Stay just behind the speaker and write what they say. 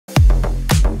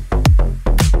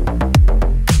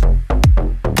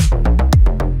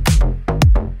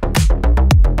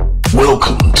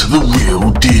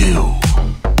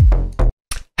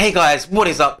Hey guys, what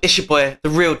is up? It's your boy, The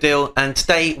Real Deal, and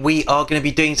today we are going to be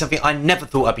doing something I never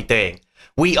thought I'd be doing.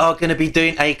 We are going to be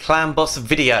doing a clan boss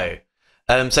video.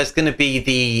 So it's going to be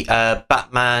the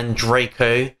Batman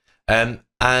Draco. And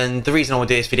the reason I want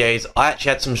to do this video is I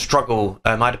actually had some struggle.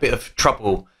 I had a bit of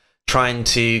trouble trying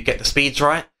to get the speeds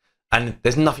right. And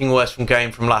there's nothing worse from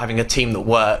going from like having a team that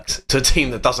works to a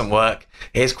team that doesn't work.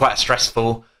 It is quite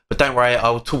stressful, but don't worry, I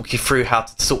will talk you through how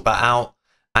to sort that out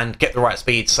and get the right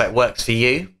speed so it works for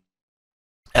you.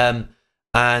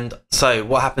 And so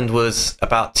what happened was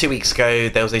about 2 weeks ago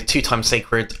there was a 2-time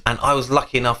sacred and I was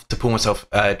lucky enough to pull myself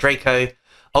Draco.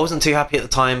 I wasn't too happy at the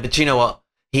time, but you know what?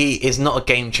 He is not a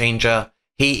game changer.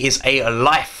 He is a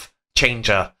life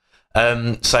changer.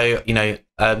 So you know,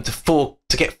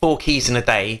 to get 4 keys in a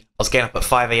day, I was getting up at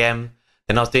 5 AM,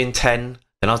 then I was doing 10,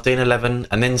 then I was doing 11,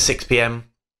 and then 6 PM.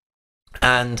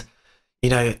 And you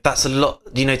know, that's a lot.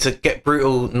 You know, to get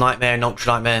brutal nightmare and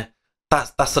ultra nightmare,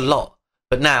 that's a lot.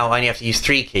 But now I only have to use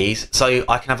 3 keys, so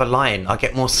I can have a line. I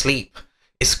get more sleep.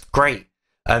 It's great.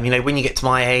 You know, when you get to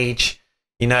my age,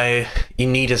 you know, you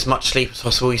need as much sleep as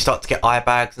possible. You start to get eye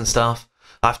bags and stuff.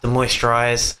 I have to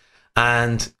moisturize,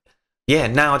 and yeah,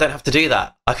 now I don't have to do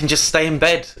that. I can just stay in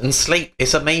bed and sleep.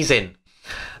 It's amazing.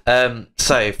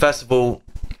 So first of all,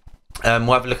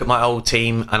 we'll have a look at my old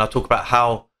team, and I'll talk about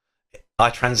how I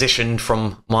transitioned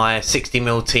from my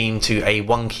 60mm team to a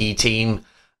 1-key team,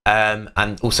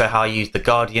 and also how I used the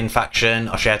Guardian faction.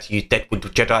 I'll show you how to use Deadwood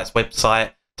Jedi's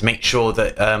website to make sure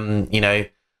that you know,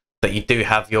 that you do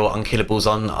have your unkillables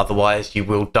on, otherwise you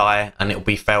will die and it'll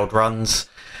be failed runs.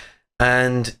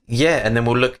 And yeah, and then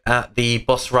we'll look at the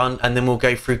boss run, and then we'll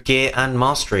go through gear and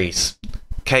masteries.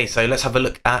 Okay, so let's have a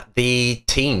look at the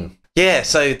team. Yeah,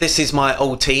 so this is my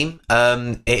old team.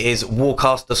 It is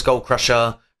Warcaster,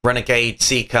 Skullcrusher, Renegade,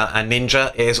 Seeker, and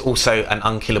Ninja. It is also an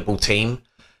unkillable team.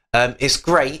 It's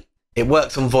great. It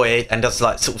works on Void and does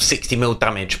like sort of 60mm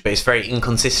damage, but it's very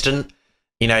inconsistent.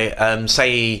 You know,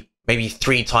 say maybe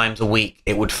 3 times a week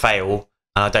it would fail,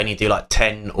 and I'd only do like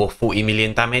 10 or 40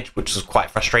 million damage, which was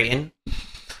quite frustrating.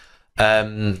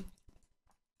 And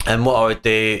what I would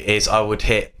do is I would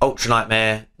hit Ultra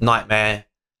Nightmare, Nightmare,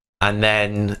 and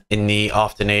then in the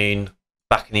afternoon,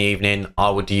 back in the evening, I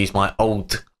would use my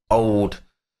old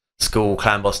school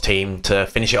clan boss team to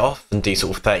finish it off and do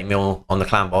sort of 30mm on the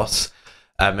clan boss.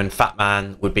 And Fat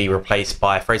Man would be replaced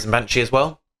by Frozen Banshee as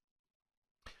well.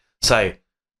 So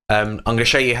I'm going to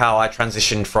show you how I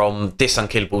transitioned from this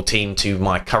unkillable team to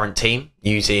my current team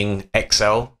using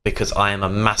Excel, because I am a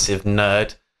massive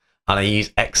nerd and I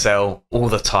use Excel all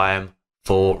the time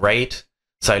for raid.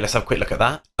 So let's have a quick look at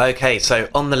that. Okay, so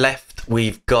on the left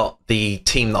we've got the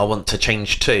team that I want to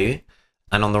change to,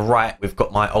 and on the right we've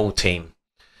got my old team.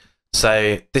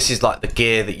 So this is like the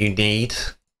gear that you need,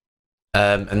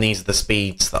 and these are the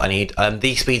speeds that I need.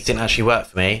 These speeds didn't actually work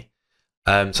for me,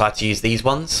 so I had to use these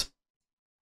ones.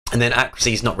 And then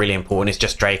accuracy is not really important. It's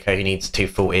just Draco who needs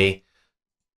 240.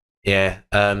 Yeah,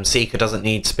 Seeker doesn't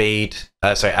need speed.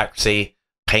 Sorry, accuracy.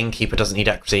 Painkeeper doesn't need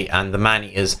accuracy, and the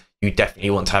Man-Eaters you definitely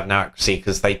want to have no accuracy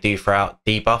because they do throw out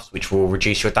debuffs which will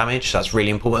reduce your damage. So that's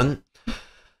really important.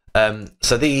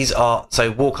 So these are,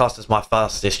 so Warcaster's my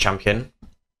fastest champion.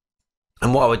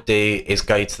 And what I would do is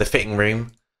go to the fitting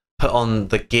room, put on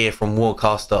the gear from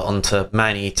Warcaster onto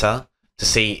Man-Eater to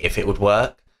see if it would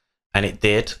work, and it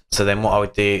did. So then what I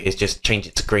would do is just change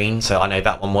it to green, so I know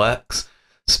that one works.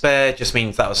 Spare just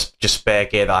means that was just spare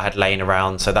gear that I had laying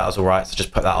around, so that was alright, so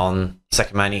just put that on.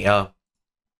 Second Man-Eater.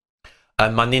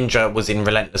 My Ninja was in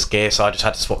Relentless gear, so I just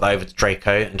had to swap that over to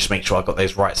Draco and just make sure I got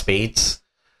those right speeds.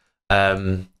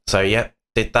 So yeah,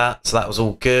 did that, so that was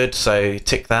all good. So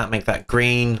tick that, make that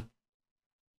green.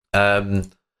 And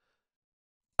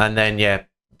then yeah,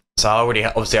 so I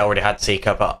already had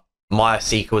Seeker, but my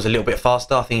Seeker was a little bit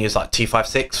faster. I think it was like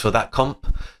 256 for that comp.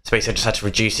 So basically I just had to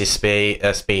reduce his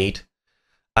speed,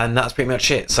 and that's pretty much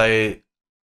it. So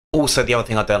also the other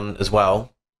thing I've done as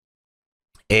well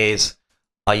is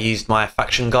I used my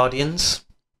faction guardians.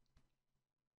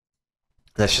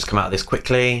 Let's just come out of this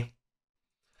quickly.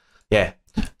 Yeah,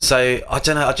 so I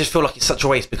don't know, I just feel like it's such a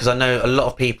waste, because I know a lot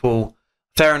of people,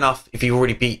 fair enough if you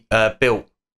already built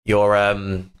your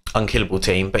unkillable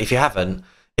team, but if you haven't,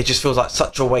 it just feels like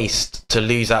such a waste to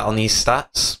lose out on these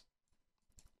stats.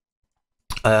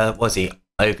 What was he?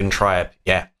 Ogun Tribe,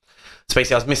 yeah. So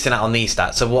basically I was missing out on these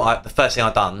stats. So the first thing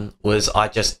I done was I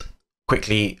just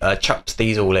quickly chucked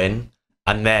these all in,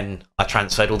 and then I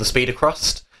transferred all the speed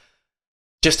across,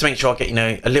 just to make sure I get, you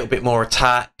know, a little bit more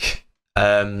attack,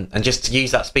 and just to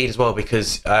use that speed as well,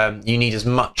 because you need as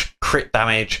much crit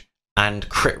damage and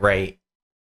crit rate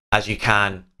as you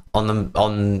can on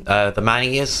the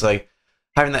Man-Eaters. So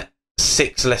having that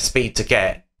 6 less speed to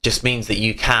get just means that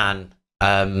you can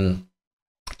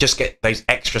just get those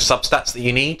extra substats that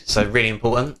you need. So really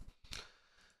important.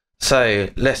 So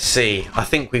let's see. I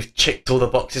think we've checked all the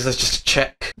boxes. Let's just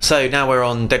check. So now we're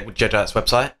on Deadwood Jedi's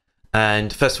website.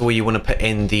 And first of all, you want to put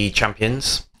in the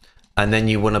champions. And then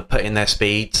you want to put in their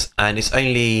speeds. And it's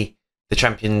only the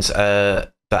champions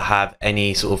that have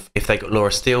any sort of... If they got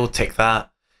Laura Steele, tick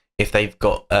that. If they've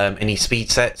got any speed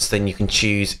sets, then you can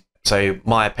choose... So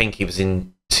my Painkeeper's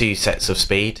in 2 sets of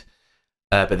speed.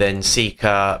 But then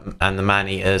Seeker and the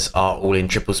Man-Eaters are all in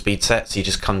triple speed sets. So you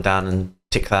just come down and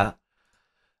tick that.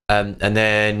 And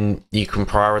then you can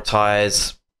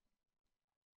prioritize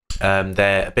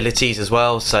their abilities as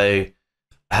well. So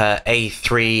her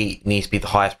A3 needs to be the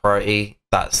highest priority.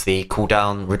 That's the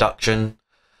cooldown reduction.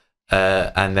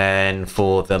 And then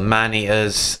for the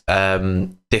Man-Eaters,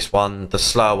 this one, the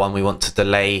slower one, we want to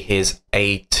delay his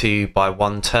A2 by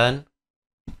 1 turn.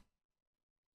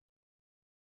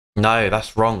 No,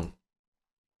 that's wrong.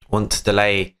 Want to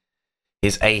delay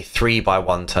his A3 by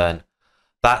 1 turn.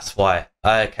 That's why.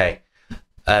 Okay.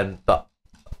 But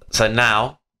so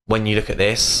now when you look at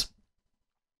this,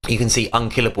 you can see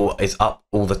unkillable is up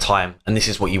all the time, and this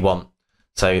is what you want.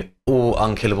 So all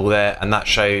unkillable there, and that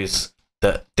shows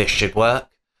that this should work.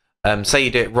 Say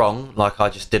you do it wrong, like I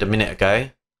just did a minute ago.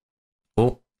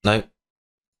 Oh, no.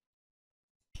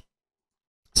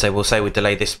 So we'll say we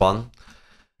delay this one.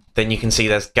 Then you can see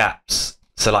there's gaps.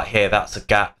 So like here, that's a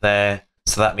gap there.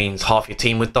 So that means half your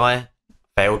team would die.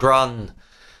 Failed run.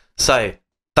 So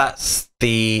that's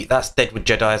Deadwood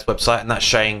Jedi's website, and that's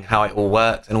showing how it all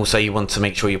works. And also you want to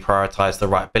make sure you prioritize the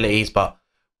right abilities, but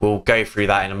we'll go through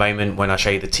that in a moment when I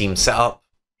show you the team setup.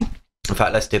 In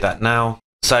fact, let's do that now.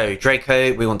 So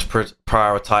Draco, we want to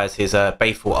prioritize his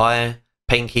Baleful Eye,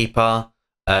 Painkeeper,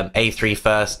 A3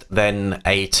 first, then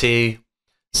A2.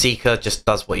 Seeker just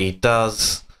does what he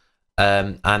does.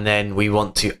 And then we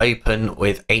want to open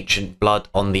with Ancient Blood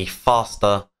on the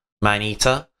faster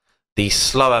Man-Eater. The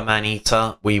slower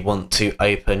Man-Eater, we want to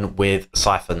open with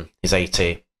Siphon, his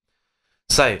A2.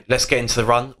 So let's get into the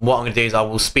run. What I'm going to do is I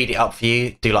will speed it up for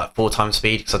you, do like 4 times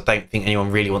speed, because I don't think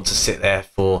anyone really wants to sit there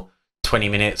for 20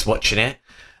 minutes watching it.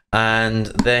 And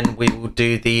then we will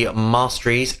do the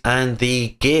masteries and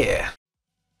the gear.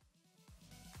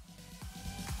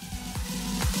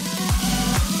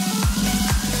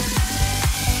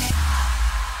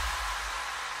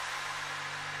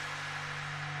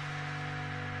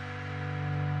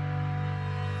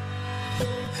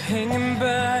 Hanging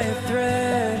by a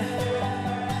thread,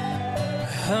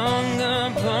 hung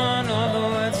upon all the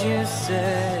words you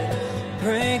said,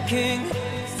 breaking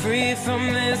free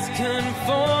from this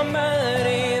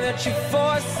conformity that you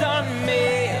force on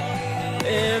me.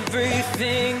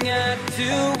 Everything I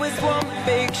do is one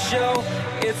big show.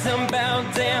 It's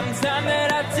about damn time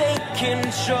that I take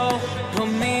control. Put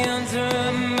me under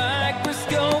a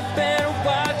microscope and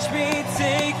watch me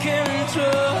take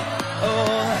control.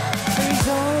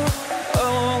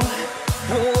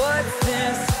 What's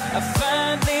this? I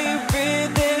finally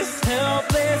read this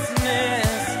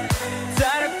helplessness.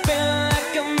 Tired of feeling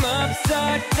like I'm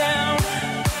upside down,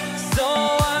 so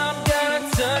I'm gonna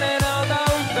turn it all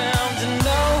around. And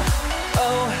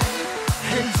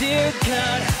and dear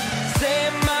God,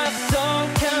 save my soul,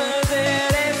 'cause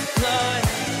it is flawed.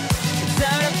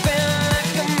 Tired of feeling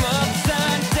like I'm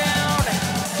upside down,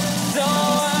 so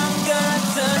I'm gonna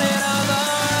turn it all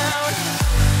around.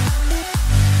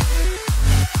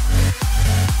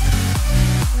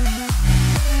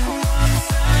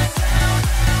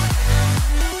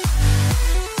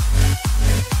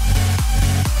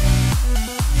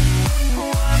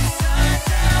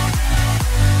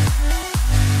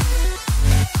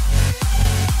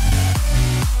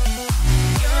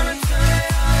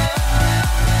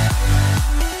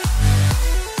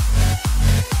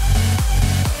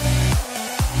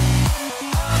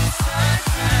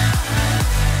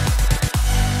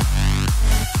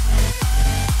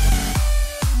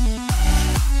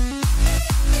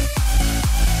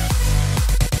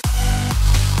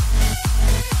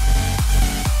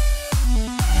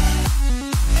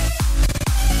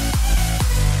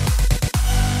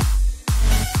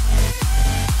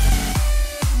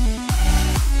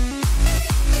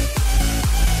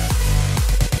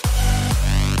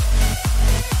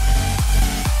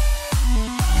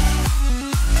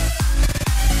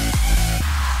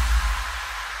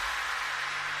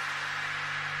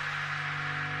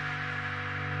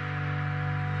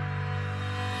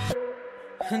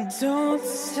 Don't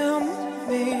tell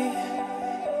me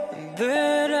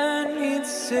that I need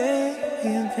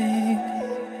saving.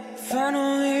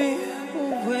 Finally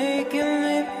awake and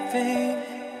living.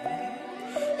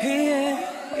 Yeah.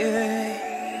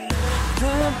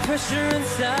 pressure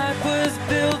inside was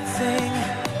building.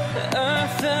 I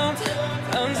felt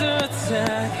under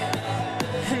attack,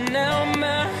 and now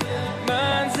my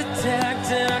mind's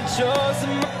attacked, and I've chosen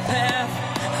my path.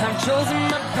 I've chosen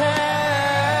my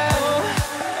path.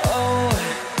 Oh,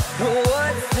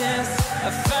 what's this?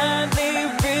 I finally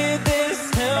read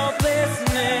this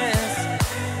helplessness.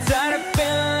 Tired of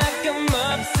feeling like I'm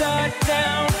upside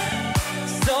down,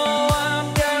 so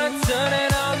I'm gonna turn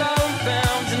it all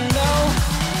around. And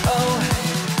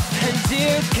and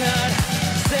dear God,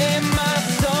 save my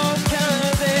soul,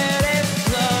 'cause it is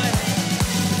blood.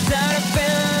 Tired of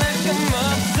feeling like I'm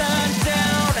upside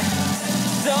down,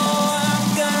 so I'm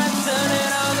gonna turn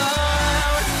it all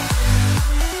around.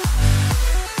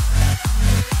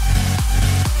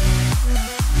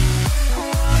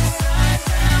 Upside down. Upside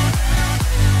down.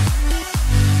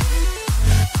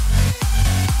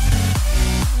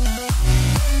 Gonna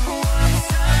turn it all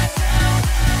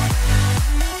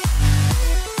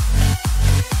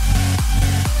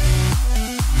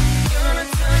around.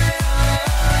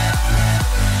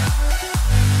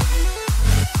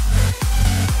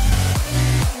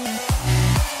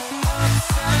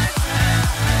 Upside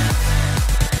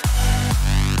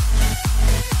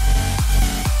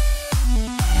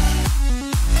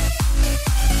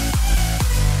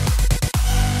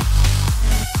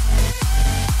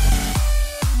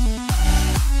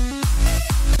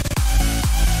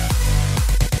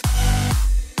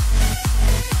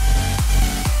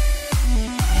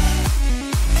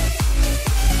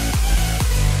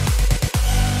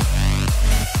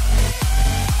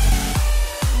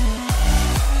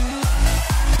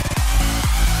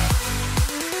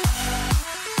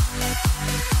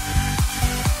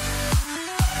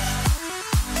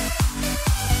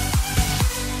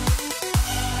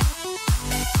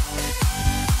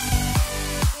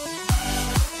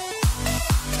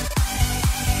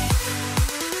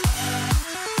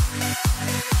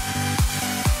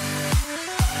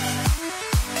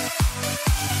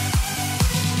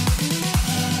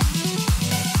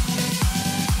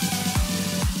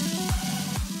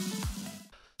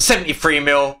 73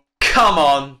 mil. Come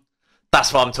on.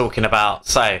 That's what I'm talking about.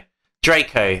 So,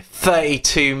 Draco,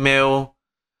 32 mil.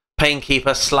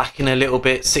 Painkeeper slacking a little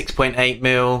bit, 6.8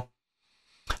 mil.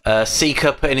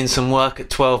 Seeker putting in some work at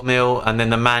 12 mil. And then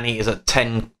the Manny is at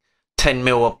 10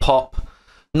 mil a pop.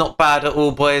 Not bad at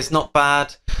all, boys. Not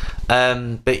bad.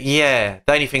 But yeah,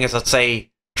 the only thing is I'd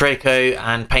say Draco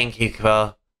and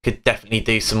Painkeeper could definitely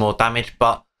do some more damage.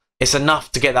 But it's enough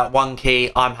to get that one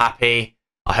key. I'm happy.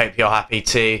 I hope you're happy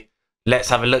too. Let's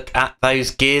have a look at those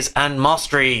gears and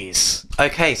masteries.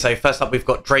 Okay, so first up we've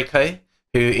got Draco,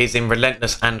 who is in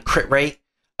Relentless and Crit Rate.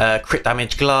 Crit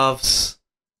damage gloves.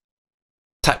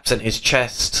 Attack percentage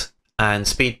chest and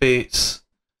speed boots.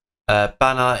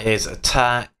 Banner is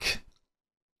attack.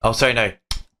 Oh, sorry, no.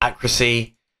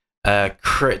 Accuracy.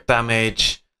 Crit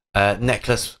damage.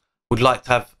 Necklace would like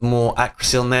to have more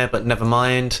accuracy on there, but never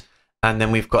mind. And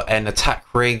then we've got an attack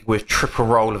rig with triple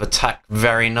roll of attack.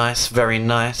 Very nice, very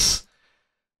nice.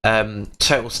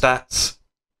 Total stats.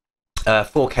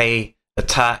 4k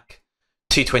attack,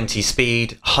 220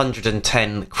 speed,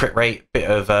 110 crit rate. Bit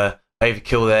of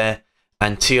overkill there.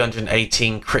 And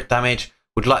 218 crit damage.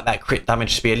 Would like that crit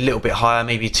damage to be a little bit higher.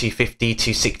 Maybe 250,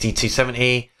 260,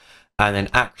 270. And then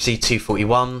accuracy,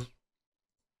 241.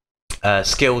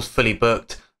 Skills, fully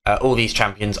booked. All these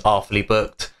champions are fully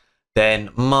booked. Then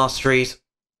masteries,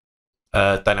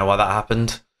 don't know why that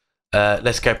happened.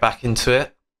 Let's go back into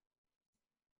it.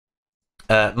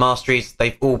 Masteries,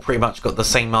 they've all pretty much got the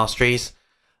same masteries.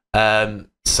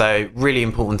 So really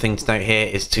important thing to note here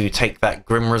is to take that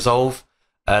Grim Resolve.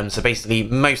 So basically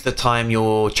most of the time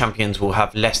your champions will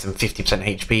have less than 50%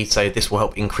 HP, so this will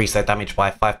help increase their damage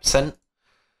by 5%.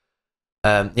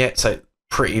 Yeah, so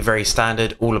pretty very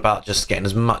standard, all about just getting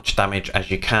as much damage as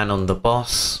you can on the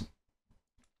boss.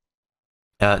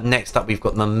 Next up, we've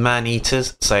got the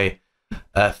Man-Eaters. So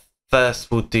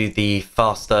first, we'll do the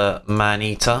faster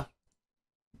Man-Eater.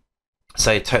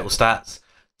 So total stats: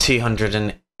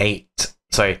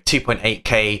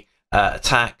 2.8k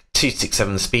attack,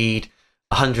 267 speed,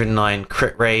 109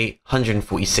 crit rate,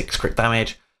 146 crit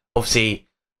damage. Obviously,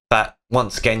 that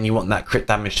once again, you want that crit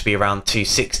damage to be around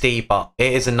 260, but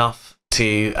it is enough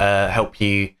to help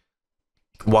you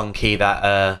one key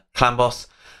that clan boss.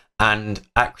 And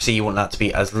accuracy, you want that to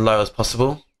be as low as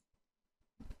possible.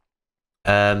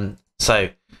 So,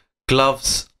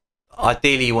 gloves,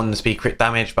 ideally you want them to be crit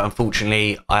damage, but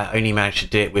unfortunately I only managed to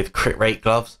do it with crit rate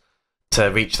gloves to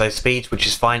reach those speeds, which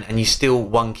is fine. And you still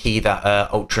one key that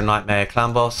Ultra Nightmare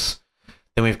clan boss.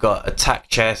 Then we've got attack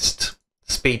chest,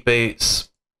 speed boots,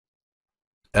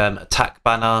 attack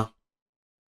banner,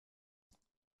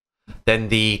 Then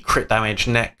the crit damage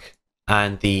neck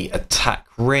and the attack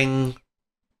ring.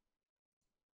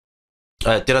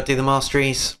 Did I do the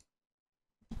masteries?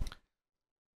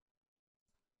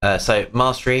 So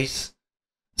masteries,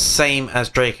 same as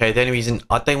Draco. The only reason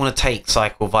I don't want to take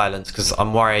cycle violence because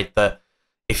I'm worried that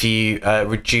if you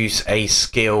reduce a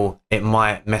skill, it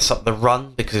might mess up the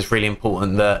run, because it's really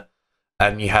important that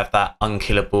you have that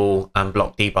unkillable and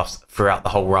block debuffs throughout the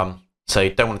whole run. So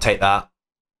don't want to take that.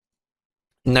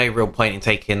 No real point in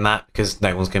taking that because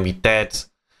no one's going to be dead.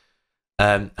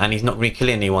 And he's not really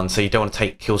killing anyone, so you don't want to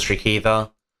take kill streak either.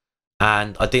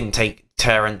 And I didn't take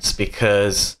Terrence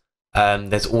because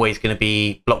there's always going to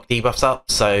be block debuffs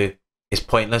up, so it's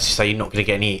pointless. So you're not going to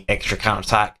get any extra counter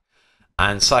attack.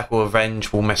 And Cycle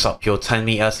Revenge will mess up your turn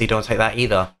meter, so you don't want to take that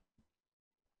either.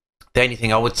 The only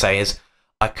thing I would say is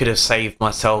I could have saved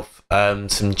myself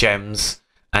some gems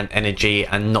and energy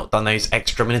and not done those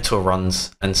extra Minotaur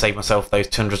runs and saved myself those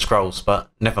 200 scrolls, but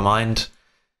never mind.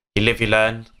 You live, you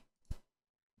learn.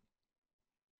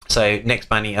 So next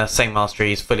man eater, same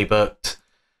masteries, fully booked.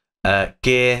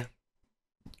 Gear,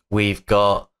 we've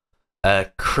got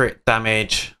crit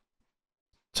damage.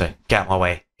 So get out my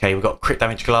way. Okay, we've got crit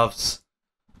damage gloves,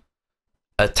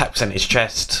 attack percentage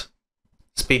chest,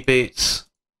 speed boots,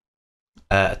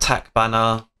 attack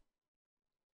banner.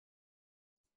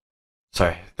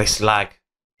 Sorry, this lag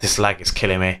is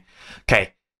killing me.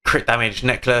 Okay, crit damage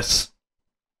necklace,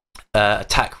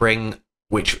 attack ring,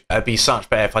 which would be so much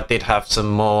better if I did have some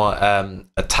more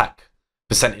attack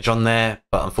percentage on there,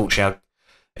 but unfortunately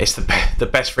it's the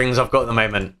best rings I've got at the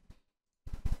moment.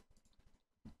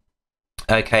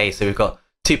 Okay, so we've got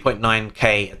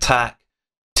 2.9k attack,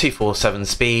 247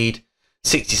 speed,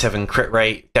 67 crit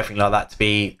rate, definitely like that to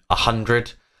be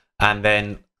 100, and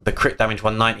then the crit damage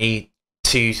 190,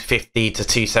 250 to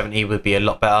 270 would be a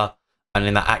lot better, and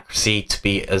then that accuracy to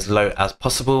be as low as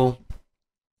possible.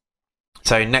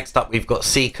 So next up we've got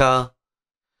Seeker.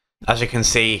 As you can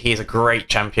see, he's a great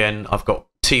champion. I've got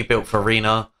 2 built for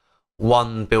arena,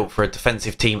 1 built for a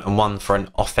defensive team and 1 for an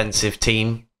offensive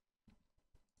team.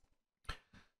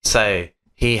 So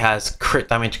he has crit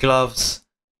damage gloves,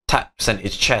 attack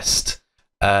percentage chest,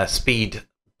 speed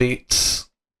boots.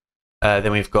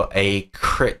 Then we've got a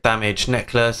crit damage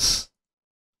necklace,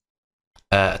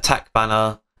 attack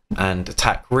banner and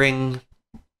attack ring.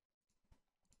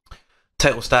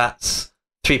 Total stats: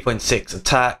 3.6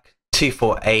 attack,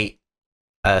 248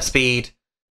 speed,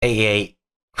 88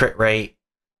 crit rate,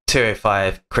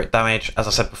 205 crit damage. As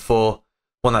I said before,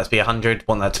 want that to be 100,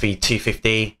 want that to be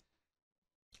 250.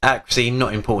 Accuracy,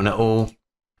 not important at all.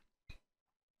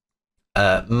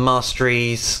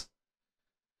 Masteries,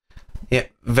 yeah,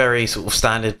 very sort of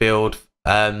standard build.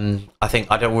 I think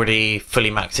I'd already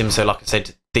fully maxed him, so like I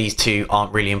said, these 2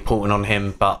 aren't really important on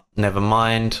him, but never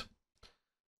mind.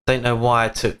 Don't know why I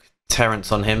took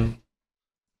Terrence on him,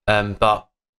 but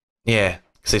yeah,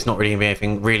 because it's not really going to be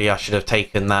anything. Really, I should have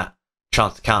taken that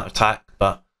chance to counter attack,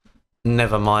 but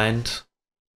never mind.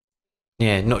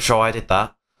 Yeah, not sure why I did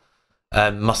that.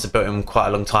 Must have built him quite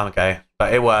a long time ago,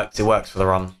 but it worked. It worked for the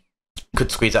run. Could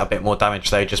squeeze out a bit more damage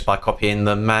though, just by copying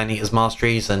the Man-Eater's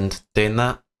masteries and doing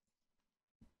that.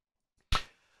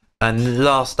 And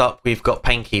last up, we've got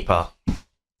Painkeeper.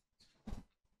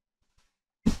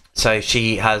 So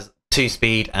she has 2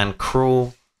 speed and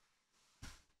crawl,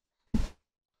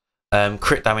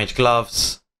 crit damage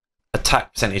gloves,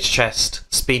 attack percentage chest,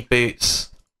 speed boots,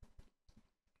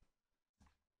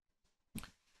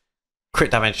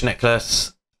 crit damage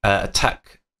necklace,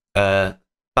 attack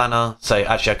banner. So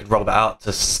actually I could roll that out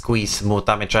to squeeze some more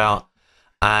damage out,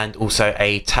 and also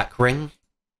a attack ring.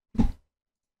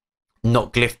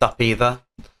 Not glyphed up either.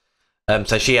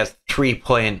 So she has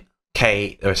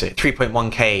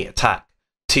 3.1k attack,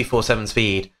 247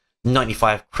 speed,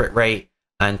 95 crit rate,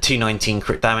 and 219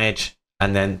 crit damage.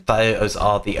 And then those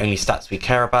are the only stats we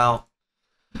care about.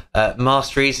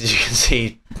 Masteries, as you can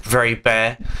see, very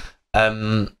bare.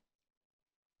 So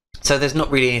there's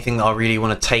not really anything that I really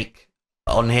want to take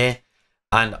on here.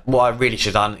 And what I really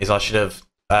should have done is I should have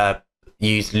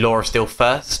used Laura Steel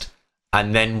first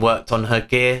and then worked on her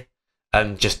gear,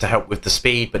 just to help with the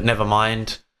speed, but never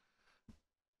mind.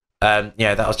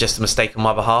 Yeah, that was just a mistake on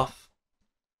my behalf.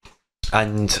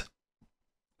 And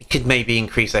you could maybe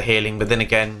increase her healing, but then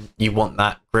again, you want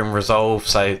that Grim Resolve,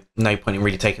 so no point in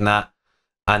really taking that.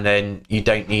 And then you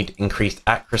don't need increased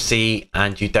accuracy,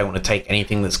 and you don't want to take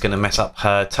anything that's going to mess up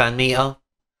her turn meter.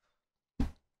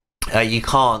 You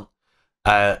can't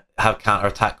have counter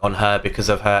attack on her because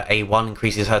of her A1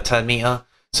 increases her turn meter,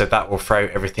 so that will throw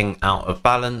everything out of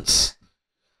balance.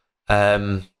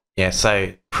 Yeah,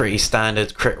 so pretty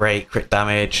standard crit rate, crit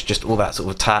damage, just all that sort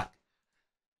of attack.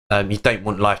 You don't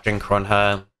want Life Drinker on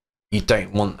her. You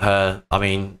don't want her. I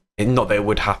mean, not that it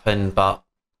would happen, but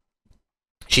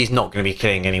she's not going to be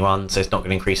killing anyone, so it's not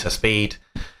going to increase her speed.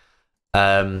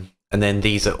 And then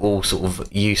these are all sort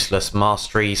of useless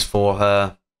masteries for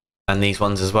her, and these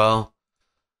ones as well.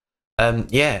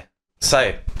 Yeah,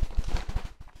 so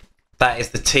that is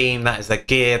the team, that is the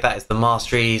gear, that is the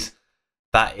masteries,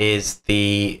 that is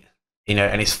the, you know,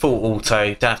 and it's full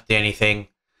auto, don't have to do anything.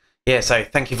 Yeah, so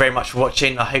thank you very much for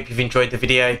watching. I hope you've enjoyed the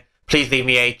video. Please leave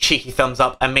me a cheeky thumbs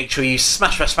up and make sure you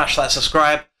smash that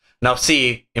subscribe, and I'll see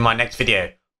you in my next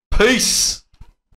video. Peace!